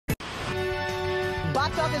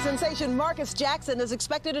Box office sensation Marcus Jackson is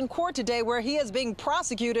expected in court today, where he is being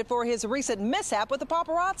prosecuted for his recent mishap with the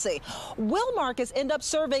paparazzi. Will Marcus end up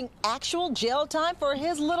serving actual jail time for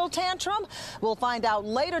his little tantrum? We'll find out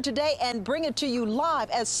later today and bring it to you live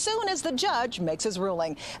as soon as the judge makes his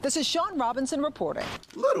ruling. This is Sean Robinson reporting.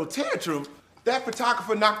 Little tantrum? That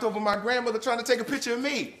photographer knocked over my grandmother trying to take a picture of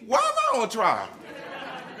me. Why am I on trial?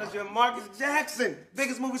 Because you're Marcus Jackson,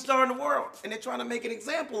 biggest movie star in the world, and they're trying to make an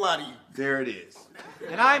example out of you. There it is.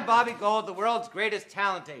 And I'm Bobby Gold, the world's greatest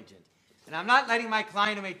talent agent. And I'm not letting my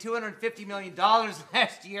client who made $250 million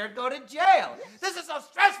last year go to jail. This is so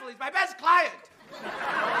stressful. He's my best client.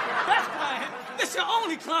 Best client? This your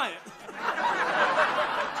only client.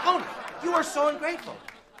 Tony, you are so ungrateful.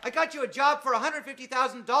 I got you a job for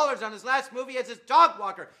 $150,000 on his last movie as his dog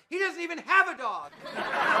walker. He doesn't even have a dog.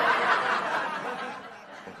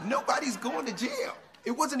 Nobody's going to jail. It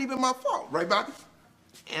wasn't even my fault, right, Bobby?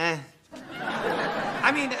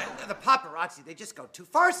 I mean, the paparazzi, they just go too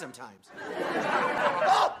far sometimes.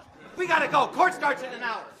 Oh, we gotta go. Court starts in an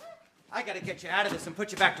hour. I gotta get you out of this and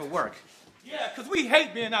put you back to work. Yeah, because we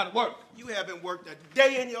hate being out of work. You haven't worked a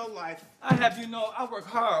day in your life. I have you know, I work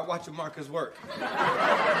hard watching Marcus work.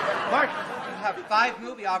 Mark, you have 5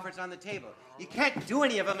 movie offers on the table. You can't do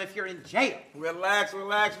any of them if you're in jail. Relax,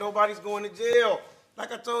 relax. Nobody's going to jail.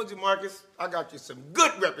 Like I told you, Marcus, I got you some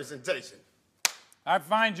good representation. I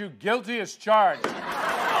find you guilty as charged. Oh,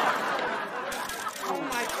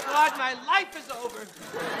 my God, my life is over.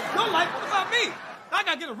 Your life? What about me? I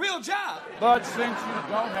gotta get a real job. But since you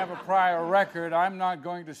don't have a prior record, I'm not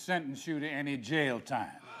going to sentence you to any jail time.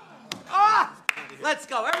 Ah! Let's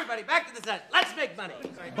go. Everybody, back to the set. Let's make money.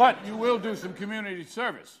 But you will do some community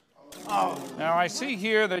service. Oh. Now, I see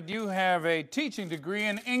here that you have a teaching degree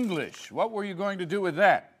in English. What were you going to do with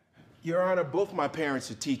that? Your Honor, both my parents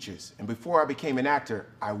are teachers, and before I became an actor,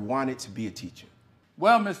 I wanted to be a teacher.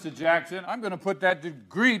 Well, Mr. Jackson, I'm going to put that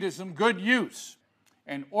degree to some good use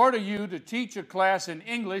and order you to teach a class in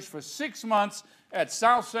English for 6 months at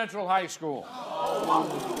South Central High School.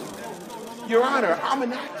 Your Honor, I'm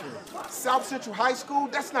an actor. South Central High School,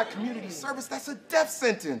 that's not community service, that's a death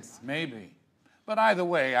sentence. Maybe. But either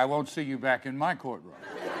way, I won't see you back in my courtroom.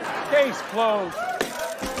 Case closed.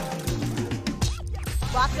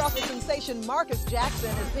 Box office sensation Marcus Jackson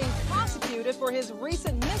is being prosecuted for his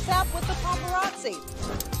recent mishap with the paparazzi.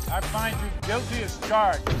 I find you guilty as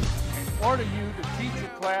charged and order you to teach a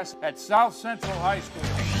class at South Central High School.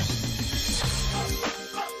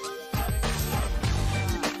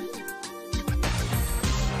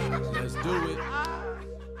 Let's do it.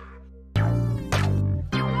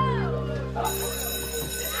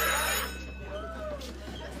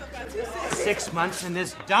 6 months in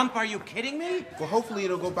this dump? Are you kidding me? Well, hopefully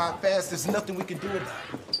it'll go by fast. There's nothing we can do about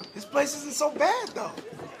it. This place isn't so bad, though.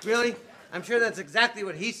 Really? I'm sure that's exactly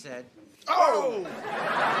what he said. Oh!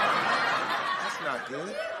 That's not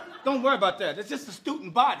good. Don't worry about that. It's just a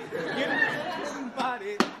student body. Get it? Student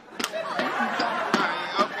body. All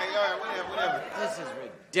right, whatever. This is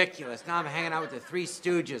ridiculous. Now I'm hanging out with the 3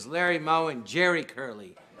 Stooges, Larry Moe and Jerry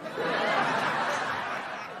Curley.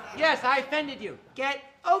 Yes, I offended you. Get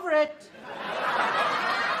over it.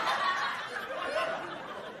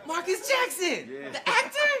 Marcus Jackson, the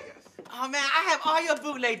actor? Oh, man, I have all your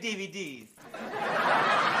bootleg DVDs. I'm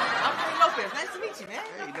Ray Lopez. Nice to meet you, man.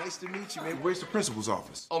 Hey, nice to meet you, man. Where's the principal's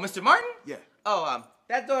office? Oh, Mr. Martin? Yeah. Oh,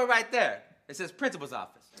 that door right there. It says principal's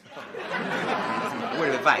office. Word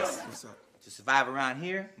of advice. What's up? To survive around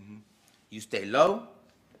here, you stay low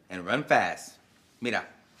and run fast. Mira.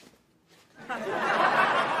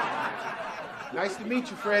 Nice to meet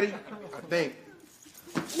you, Freddie. I think.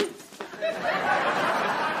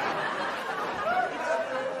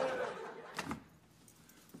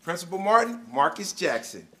 Principal Martin, Marcus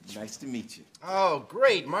Jackson. Nice to meet you. Oh,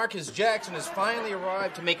 great. Marcus Jackson has finally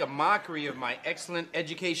arrived to make a mockery of my excellent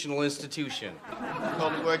educational institution. The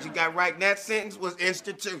only word you got right in that sentence was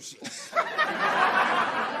institution.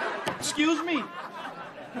 Excuse me?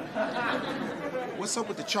 What's up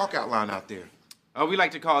with the chalk outline out there? Oh, we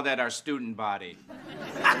like to call that our student body.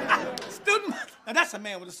 Student? Now that's a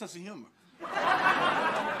man with a sense of humor.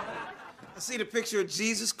 I see the picture of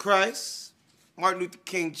Jesus Christ, Martin Luther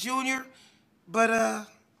King Jr., but,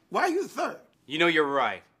 why are you the 3rd? You know, you're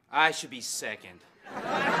right. I should be 2nd.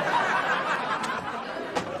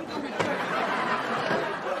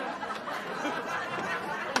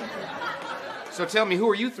 So tell me, who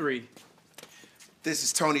are you 3? This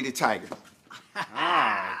is Tony the Tiger.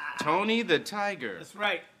 Ah, Tony the Tiger. That's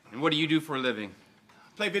right. And what do you do for a living?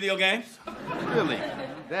 Play video games. Really?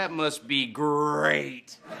 That must be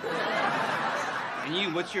great. And you,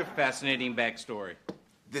 what's your fascinating backstory?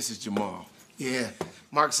 This is Jamal. Yeah,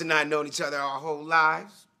 Marcus and I known each other our whole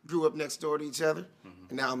lives, grew up next door to each other,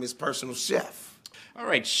 and now I'm his personal chef. All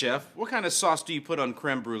right, chef, what kind of sauce do you put on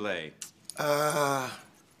creme brulee? Hot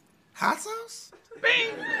sauce?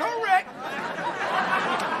 Bing! Correct!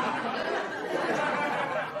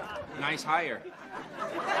 Nice hire.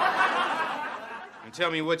 And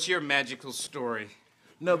tell me, what's your magical story?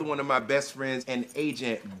 Another one of my best friends, an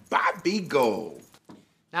agent, Bobby Gold.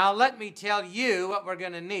 Now, let me tell you what we're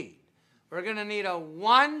gonna need. We're gonna need a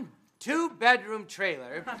 2-bedroom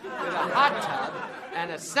trailer with a hot tub and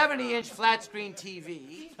a 70-inch flat-screen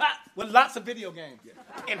TV. With lots of video games.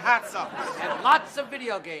 And hot sauce. And lots of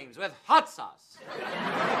video games with hot sauce.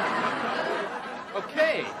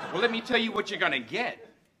 Okay, well, let me tell you what you're gonna get.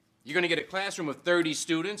 You're gonna get a classroom of 30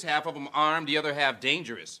 students, half of them armed, the other half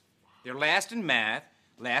dangerous. They're last in math,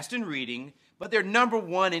 last in reading, but they're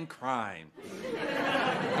 #1 in crime.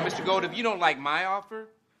 Now, Mr. Gold, if you don't like my offer,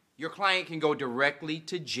 your client can go directly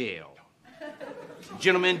to jail.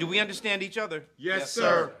 Gentlemen, do we understand each other? Yes,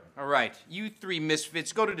 sir. All right, you 3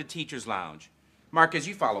 misfits, go to the teacher's lounge. Marcus,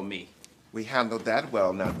 you follow me. We handled that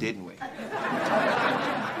well now, didn't we?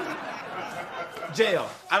 Jail.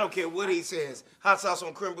 I don't care what he says. Hot sauce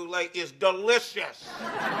on creme brulee is delicious.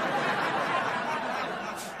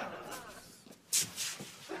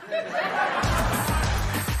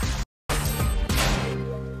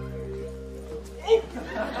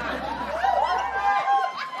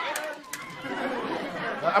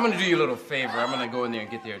 I'm gonna do you a little favor. I'm gonna go in there and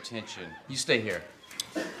get their attention. You stay here.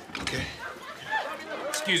 Okay.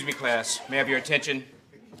 Excuse me, class. May I have your attention?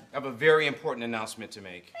 I have a very important announcement to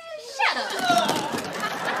make. Shut up!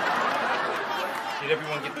 Did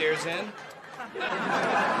everyone get theirs in?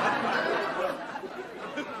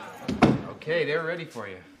 Okay, they're ready for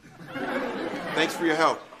you. Thanks for your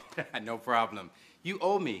help. No problem. You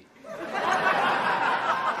owe me.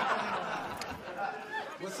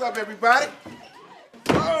 What's up, everybody?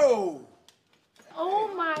 Whoa! Oh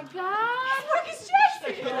my God! Marcus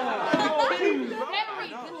Jackson!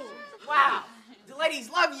 Henry! Wow, the ladies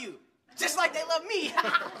love you, just like they love me.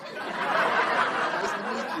 Nice to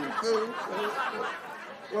meet you. Cool.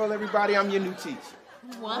 Well, everybody, I'm your new teacher.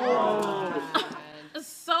 Wow.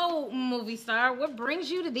 So, movie star, what brings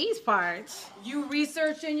you to these parts? You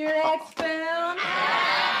researching your next film?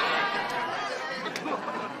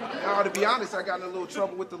 Now, to be honest, I got in a little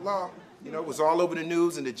trouble with the law. You know, it was all over the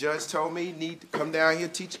news, and the judge told me, need to come down here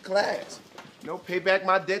and teach a class. You know, pay back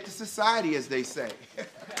my debt to society, as they say.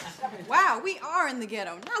 Wow, we are in the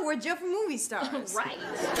ghetto. Now we're just movie stars. Right.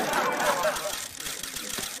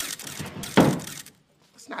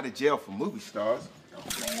 It's not a jail for movie stars.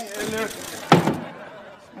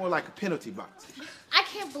 It's more like a penalty box. I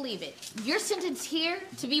can't believe it. You're sentenced here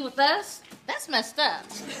to be with us? That's messed up.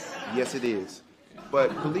 Yes, it is.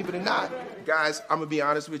 But believe it or not, guys, I'm gonna be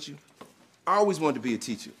honest with you. I always wanted to be a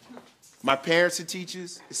teacher. My parents are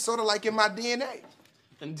teachers. It's sort of like in my DNA.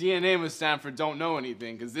 And DNA must stand for don't know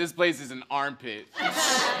anything, because this place is an armpit.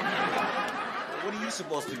 What are you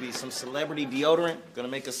supposed to be? Some celebrity deodorant? Gonna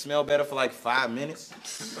make us smell better for like 5 minutes?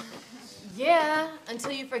 Yeah, until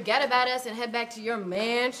you forget about us and head back to your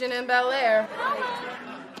mansion in Bel Air.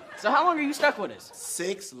 So how long are you stuck with us?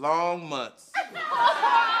 6 long months.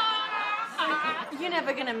 You're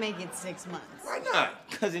never gonna make it 6 months. Why not?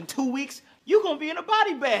 Because in 2 weeks, you're gonna be in a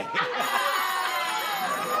body bag.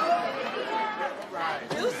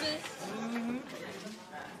 Deuces.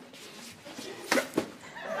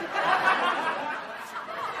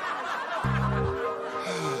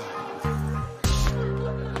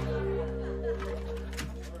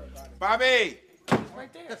 Bobby!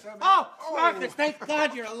 Right there. Oh, Marcus, thank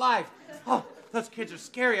God you're alive. Oh, those kids are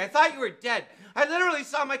scary. I thought you were dead. I literally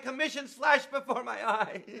saw my commissions flash before my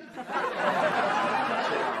eyes.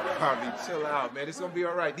 Bobby, chill out, man. It's gonna be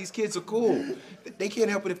all right. These kids are cool. They can't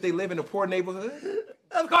help it if they live in a poor neighborhood.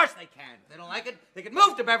 Of course they can. If they don't like it, they can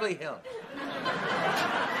move to Beverly Hills.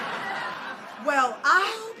 Well,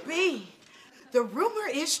 I'll be. The rumor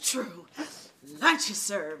is true. Lunch is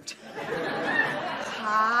served.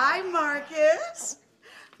 Hi, Marcus.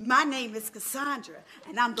 My name is Cassandra,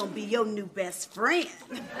 and I'm gonna be your new best friend.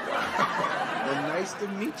 Well, nice to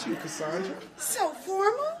meet you, Cassandra. So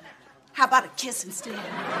formal? How about a kiss instead?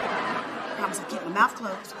 Promise I'll keep my mouth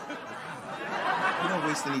closed. You don't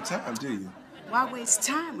waste any time, do you? Why waste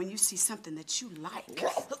time when you see something that you like?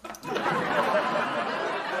 Because the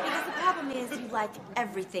problem is you like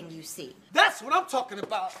everything you see. That's what I'm talking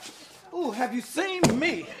about. Ooh, have you seen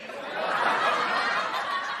me?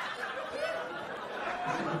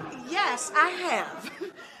 Yes, I have.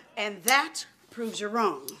 And that proves you're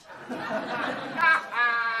wrong.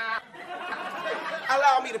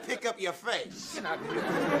 Allow me to pick up your face.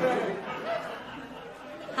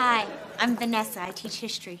 Hi, I'm Vanessa. I teach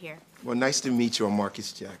history here. Well, nice to meet you,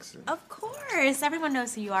 Marcus Jackson. Of course. Everyone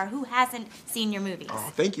knows who you are. Who hasn't seen your movies? Oh,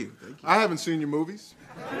 thank you. Thank you. I haven't seen your movies.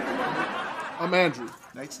 I'm Andrew.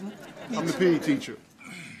 Nice to meet I'm the PE teacher.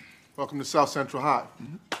 Welcome to South Central High.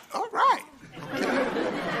 All right.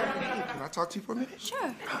 Can I talk to you for a minute?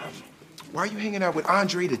 Sure. Why are you hanging out with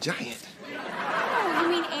Andre the Giant? Oh, you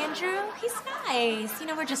mean Andrew? He's nice. You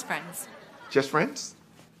know, we're just friends. Just friends?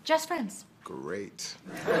 Just friends. Great.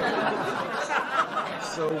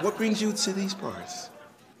 So what brings you to these parts?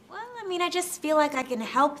 Well, I mean, I just feel like I can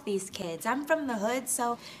help these kids. I'm from the hood,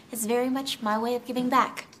 so it's very much my way of giving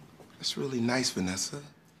back. That's really nice, Vanessa.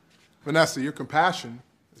 Vanessa, your compassion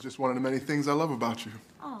is just one of the many things I love about you.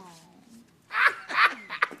 Oh.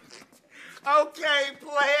 Okay,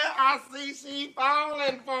 player, I see she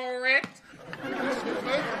falling for it.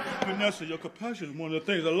 Vanessa, your compassion is one of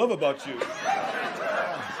the things I love about you.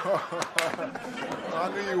 I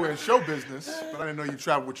knew you were in show business, but I didn't know you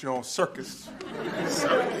traveled with your own circus.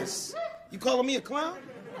 Circus? You calling me a clown?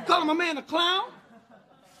 You calling my man a clown?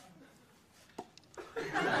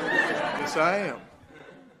 Yes, I am.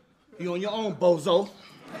 You on your own, bozo.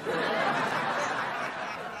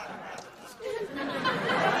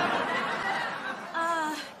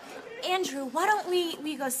 Andrew, why don't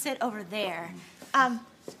we go sit over there?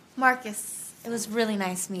 Marcus, it was really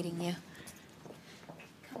nice meeting you.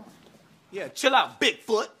 Yeah, chill out,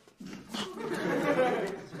 Bigfoot.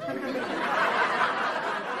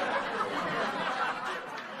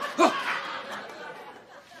 Oh,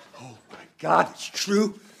 my God, it's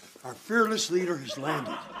true. Our fearless leader has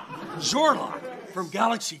landed. Zorlok from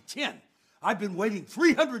Galaxy 10. I've been waiting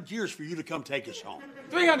 300 years for you to come take us home.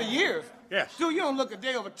 300 years? Yes. Dude, you don't look a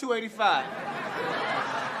day over 285.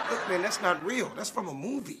 Look, man, that's not real. That's from a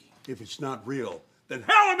movie. If it's not real, then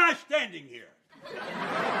how am I standing here?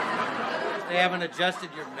 They haven't adjusted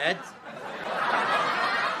your meds?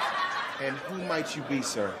 And who might you be,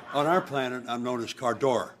 sir? On our planet, I'm known as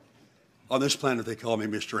Cardor. On this planet, they call me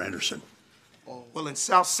Mr. Anderson. Oh. Well, in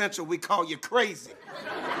South Central, we call you crazy.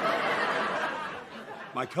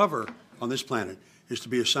 My cover on this planet is to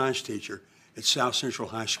be a science teacher at South Central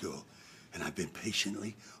High School, and I've been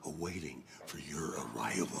patiently awaiting for your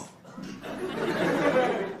arrival.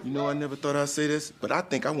 You know, I never thought I'd say this, but I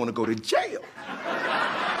think I want to go to jail.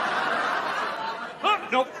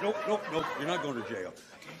 Nope. You're not going to jail.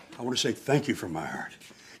 I want to say thank you from my heart.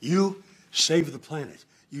 You saved the planet.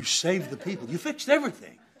 You saved the people. You fixed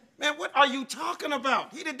everything. Man, what are you talking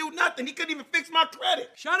about? He didn't do nothing. He couldn't even fix my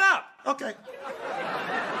credit. Shut up. Okay.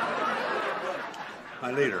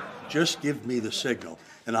 My leader, just give me the signal,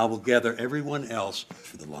 and I will gather everyone else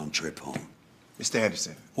for the long trip home. Mr.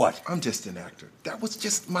 Anderson. What? I'm just an actor. That was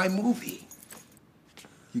just my movie.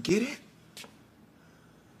 You get it?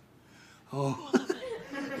 Oh,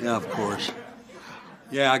 yeah, of course.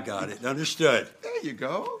 Yeah, I got it. Understood. There you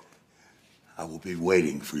go. I will be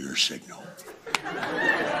waiting for your signal.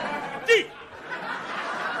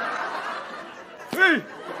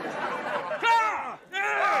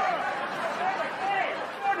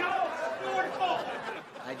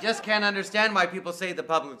 I just can't understand why people say the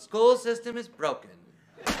public school system is broken.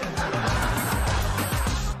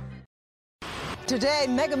 Today,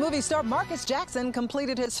 mega movie star Marcus Jackson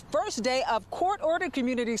completed his first day of court-ordered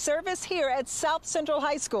community service here at South Central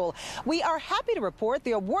High School. We are happy to report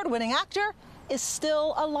the award-winning actor is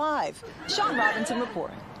still alive. Sean Robinson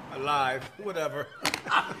reporting. Alive, whatever.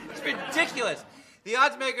 It's ridiculous. The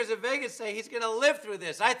odds makers of Vegas say he's going to live through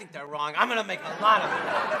this. I think they're wrong. I'm going to make a lot of it.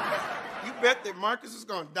 You bet that Marcus is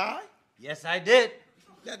going to die? Yes, I did.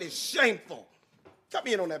 That is shameful. Cut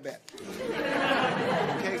me in on that bet.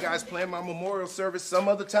 Okay, guys, plan my memorial service some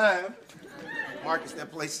other time. Marcus,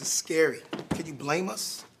 that place is scary. Can you blame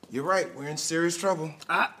us? You're right. We're in serious trouble.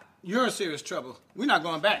 You're in serious trouble. We're not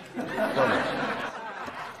going back.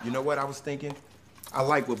 You know what I was thinking? I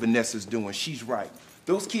like what Vanessa's doing. She's right.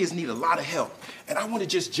 Those kids need a lot of help. And I want to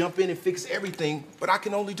just jump in and fix everything, but I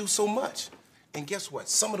can only do so much. And guess what?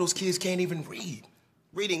 Some of those kids can't even read.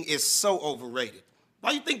 Reading is so overrated.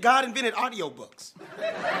 Why do you think God invented audiobooks?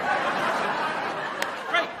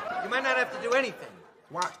 Right. You might not have to do anything.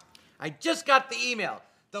 Why? I just got the email.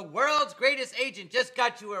 The world's greatest agent just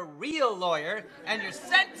got you a real lawyer, and your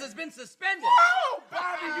sentence has been suspended. Oh,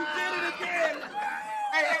 Bobby, you did it again.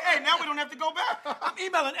 Hey, now we don't have to go back. I'm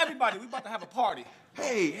emailing everybody. We about to have a party.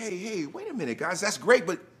 Hey, wait a minute, guys. That's great,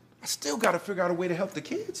 but I still got to figure out a way to help the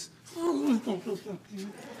kids.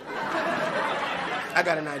 I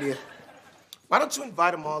got an idea. Why don't you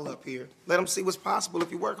invite them all up here? Let them see what's possible if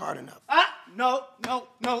you work hard enough. No.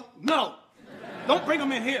 Don't bring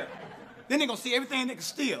them in here. Then they're gonna see everything they can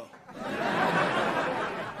steal.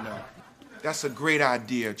 No, that's a great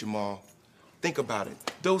idea, Jamal. Think about it.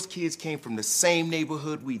 Those kids came from the same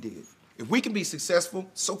neighborhood we did. If we can be successful,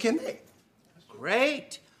 so can they.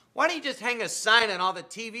 Great. Why don't you just hang a sign on all the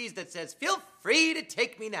TVs that says, "Feel free to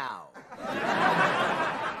take me now"?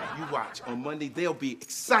 You watch. On Monday, they'll be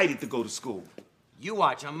excited to go to school. You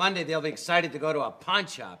watch. On Monday, they'll be excited to go to a pawn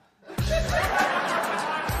shop.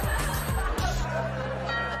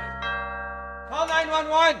 Call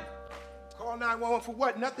 911. Call 911 for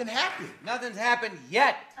what? Nothing happened. Nothing's happened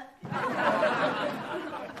yet.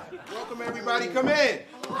 Welcome, everybody. Come in.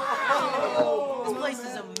 Oh, this place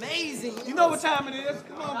is amazing. You know what time it is?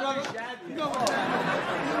 Come on, brother. You know what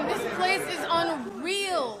time it is. This place is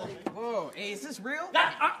unreal. Whoa, hey, is this real?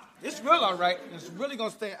 It's real, all right. It's really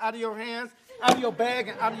gonna stay out of your hands, out of your bag,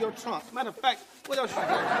 and out of your trunk. Matter of fact, what else you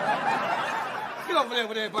got? Get over there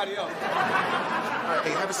with everybody else. All right,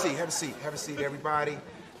 hey, have a seat, everybody.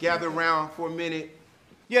 Gather around for a minute.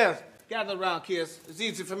 Yes, gather around, kids. It's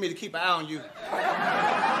easy for me to keep an eye on you.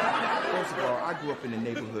 First of all, I grew up in a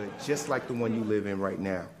neighborhood just like the one you live in right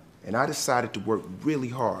now. And I decided to work really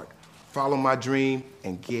hard, follow my dream,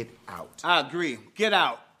 and get out. I agree. Get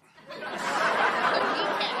out.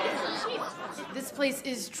 This place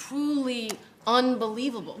is truly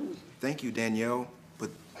unbelievable. Thank you, Danielle. But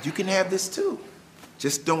you can have this too.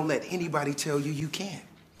 Just don't let anybody tell you you can't.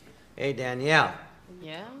 Hey, Danielle.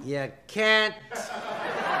 Yeah? You can't.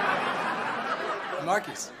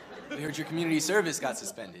 Marcus, we heard your community service got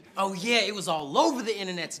suspended. Oh, yeah, it was all over the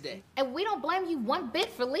internet today. And we don't blame you one bit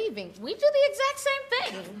for leaving. We do the exact same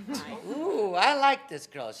thing. Ooh, I like this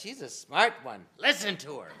girl. She's a smart one. Listen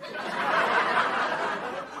to her.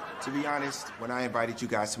 To be honest, when I invited you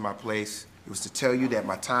guys to my place, it was to tell you that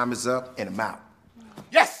my time is up and I'm out.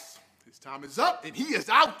 Yes! His time is up and he is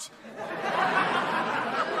out.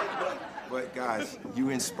 But guys, you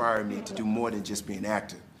inspired me to do more than just be an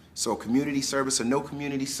actor. So community service or no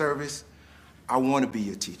community service, I want to be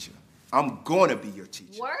your teacher. I'm going to be your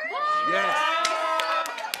teacher. Word? Yes.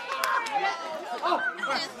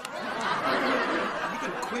 You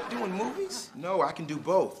can quit doing movies? No, I can do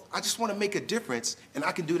both. I just want to make a difference, and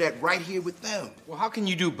I can do that right here with them. Well, how can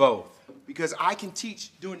you do both? Because I can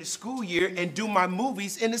teach during the school year and do my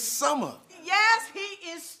movies in the summer. Yes, he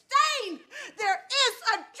is staying. There is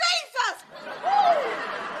a Jesus.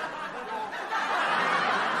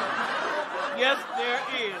 Yes, there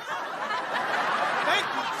is. Thank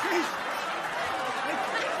you, Jesus.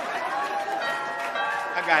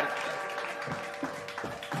 I got it.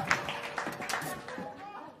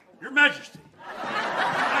 Your Majesty,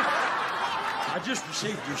 I just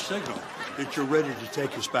received your signal that you're ready to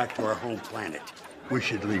take us back to our home planet. We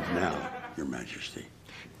should leave now, Your Majesty.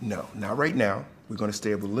 No, not right now. We're going to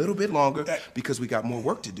stay a little bit longer because we got more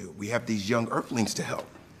work to do. We have these young Earthlings to help.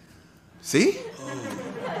 See?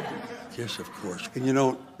 Oh, yes, of course. And you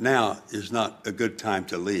know, now is not a good time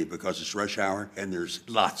to leave because it's rush hour and there's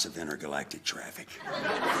lots of intergalactic traffic.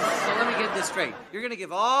 So let me get this straight. You're gonna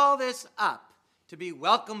give all this up to be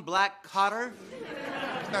welcome Black Cotter?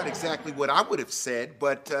 It's not exactly what I would have said,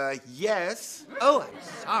 but yes. Oh, I'm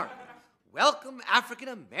sorry. Welcome African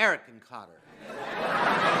American Cotter.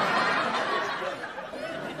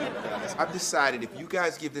 Guys, I've decided if you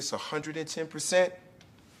guys give this 110%,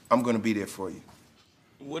 I'm going to be there for you.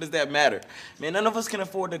 What does that matter? Man, none of us can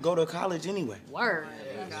afford to go to college anyway. Word.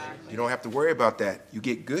 You don't have to worry about that. You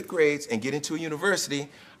get good grades and get into a university,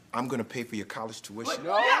 I'm going to pay for your college tuition.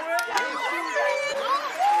 No.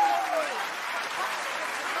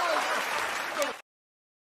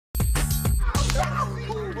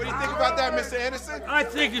 What do you think about that, Mr. Anderson? I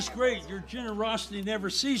think it's great. Your generosity never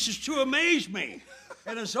ceases to amaze me.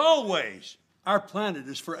 And as always, our planet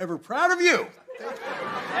is forever proud of you.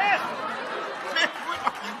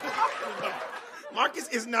 Marcus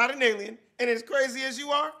is not an alien, and as crazy as you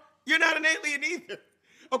are, you're not an alien either.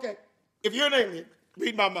 Okay, if you're an alien,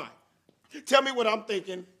 read my mind. Tell me what I'm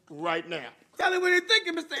thinking right now. Tell me what you're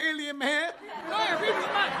thinking, Mr. Alien Man. Go ahead, read his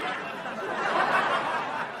mind.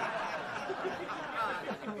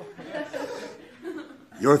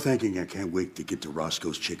 You're thinking I can't wait to get to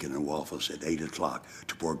Roscoe's Chicken and Waffles at 8 o'clock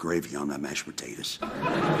to pour gravy on my mashed potatoes.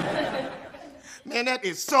 Man, that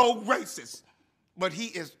is so racist. But he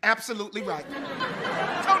is absolutely right.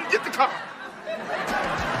 Tony, get the car.